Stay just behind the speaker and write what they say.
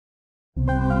I'm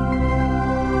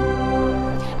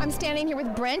standing here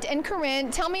with Brent and Corinne.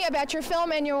 Tell me about your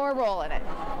film and your role in it.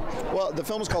 Well, the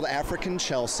film is called African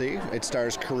Chelsea. It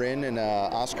stars Corinne and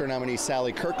Oscar nominee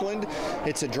Sally Kirkland.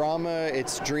 It's a drama,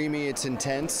 it's dreamy, it's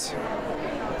intense.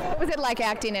 What was it like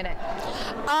acting in it?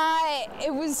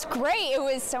 It was great. It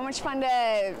was so much fun to,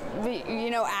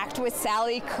 act with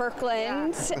Sally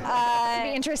Kirkland. Yeah.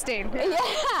 It'd be interesting.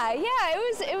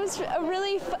 It was a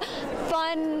really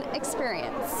fun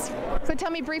experience. So tell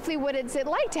me briefly, what is it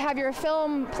like to have your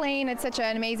film playing at such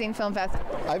an amazing film festival?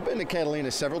 I've been to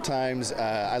Catalina several times.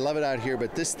 I love it out here,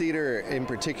 but this theater in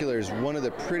particular is one of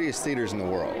the prettiest theaters in the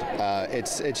world.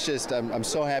 It's just, I'm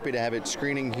so happy to have it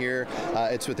screening here.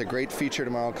 It's with a great feature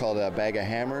tomorrow called Bag of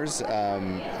Hammers.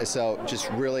 So just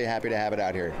really happy to have it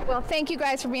out here. Well, thank you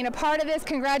guys for being a part of this.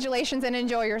 Congratulations and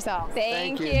enjoy yourself.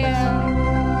 Thank you.